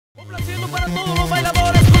Para todos los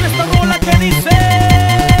bailadores con esta rola que dice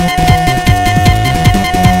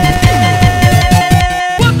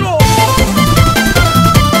 4.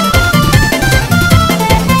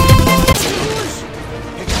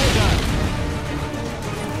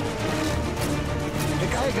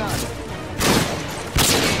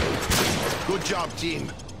 Good job,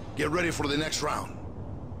 team. Get ready for the next round.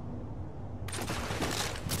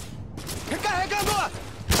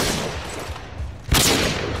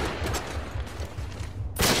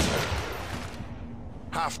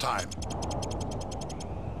 Halftime.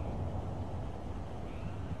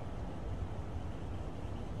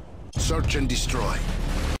 Search and destroy.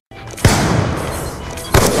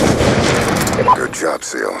 Good job,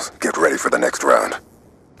 SEALs. Get ready for the next round.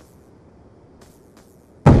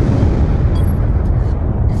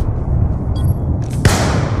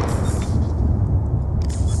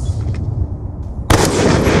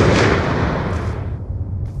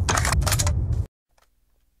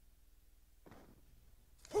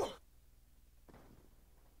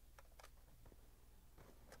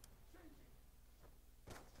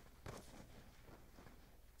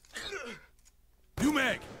 New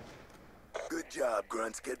mag. Good job,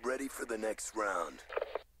 Grunts. Get ready for the next round.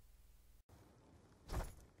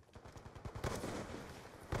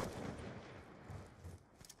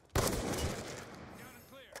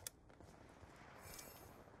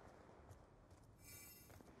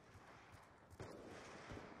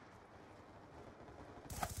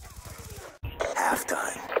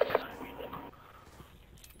 Halftime.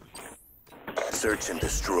 Search and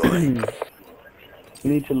destroy.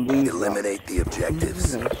 You need to leave. Eliminate the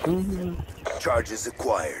objectives. Charges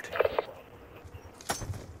acquired.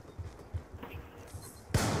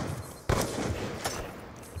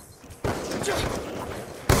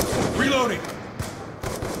 Reloading.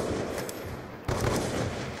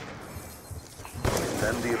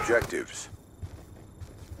 Defend the objectives.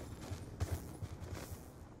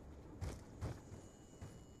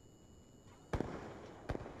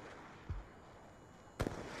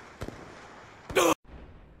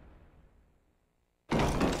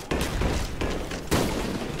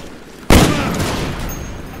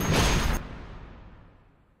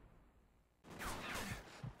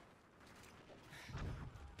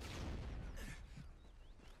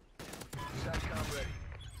 SATCOM ready.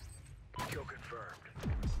 Kill confirmed.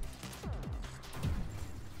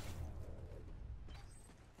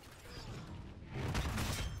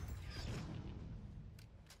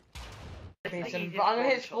 Beaten, but I'm gonna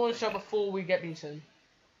hit spawn shot before we get beaten.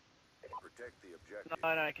 Protect the objective.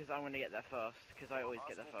 No, because I'm gonna get there first. Because I always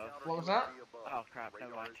get there first. What was that? Oh crap,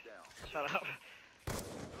 never mind. Shut up.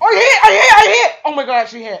 Oh, I hit! Oh my god, I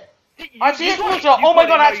actually hit. I actually hit spawn shot. Oh my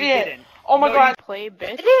god, I actually hit. Oh my god. Play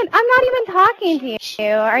bitch. Dude, I'm not even talking to you.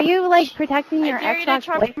 Are you like protecting your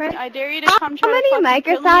Xbox boyfriend? I dare you to How come try many to fucking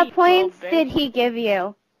kill Microsoft me, points little did bitch. he give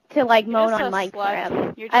you to like moan just on a mic for slut.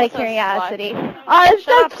 him? You're Out of just a curiosity. slut. Oh, it's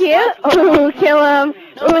Shut so up, cute. slut. Ooh, kill him.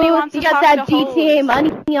 Nobody Ooh, wants you to got talk that to GTA hoes.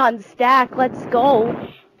 money on stack. Let's go.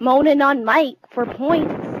 Moaning on mic for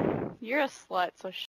points. You're a slut, so